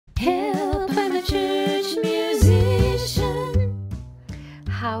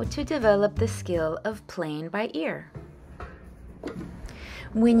how to develop the skill of playing by ear.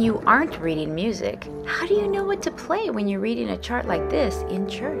 When you aren't reading music, how do you know what to play when you're reading a chart like this in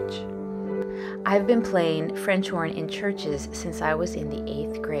church? I've been playing French horn in churches since I was in the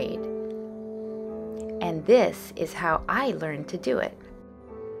 8th grade. And this is how I learned to do it.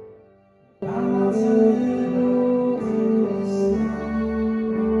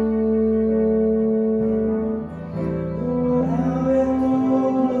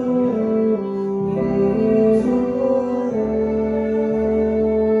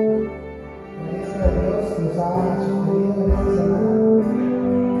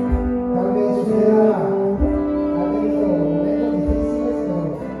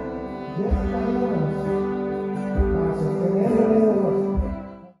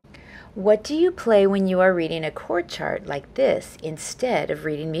 What do you play when you are reading a chord chart like this instead of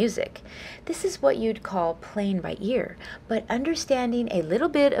reading music? This is what you'd call playing by ear, but understanding a little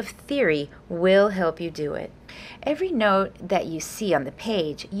bit of theory will help you do it. Every note that you see on the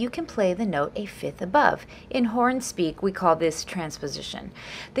page, you can play the note a fifth above. In horn speak, we call this transposition.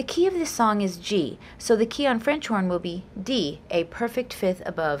 The key of this song is G, so the key on French horn will be D, a perfect fifth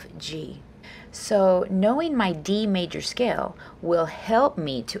above G. So knowing my D major scale will help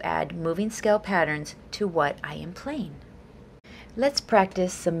me to add moving scale patterns to what I am playing. Let's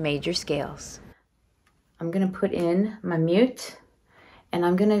practice some major scales. I'm going to put in my mute and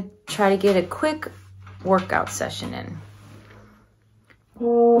I'm going to try to get a quick workout session in.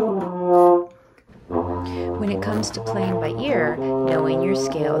 When it comes to playing by ear, knowing your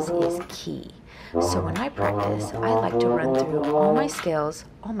scales is key. So when I practice, I like to run through all my scales,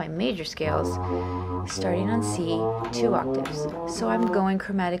 all my major scales, starting on C, 2 octaves. So I'm going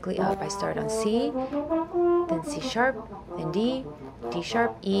chromatically up. I start on C, then C sharp, then D, D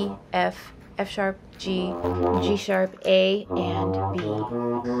sharp, E, F, F sharp, G, G sharp, A, and B.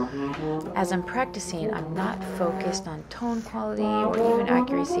 As I'm practicing, I'm not focused on tone quality or even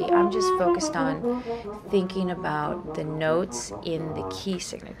accuracy. I'm just focused on thinking about the notes in the key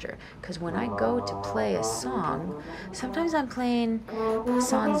signature. Because when I go to play a song, sometimes I'm playing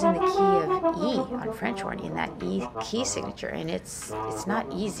songs in the key of E on French horn, in that E key signature, and it's not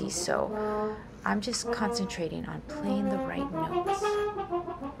easy, so I'm just concentrating on playing the right notes.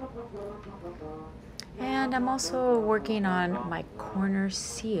 And I'm also working on my corner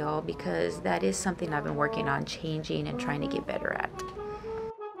seal because that is something I've been working on changing and trying to get better at.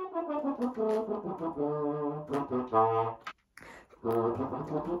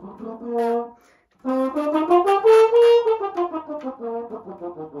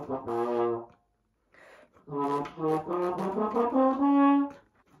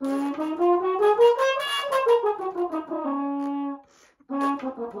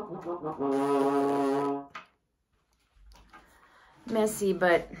 Messy,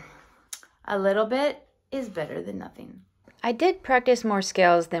 but a little bit is better than nothing. I did practice more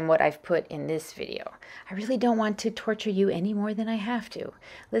scales than what I've put in this video. I really don't want to torture you any more than I have to.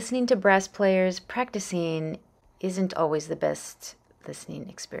 Listening to brass players practicing isn't always the best listening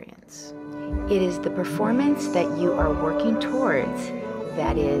experience. It is the performance that you are working towards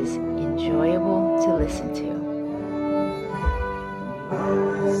that is enjoyable to listen to.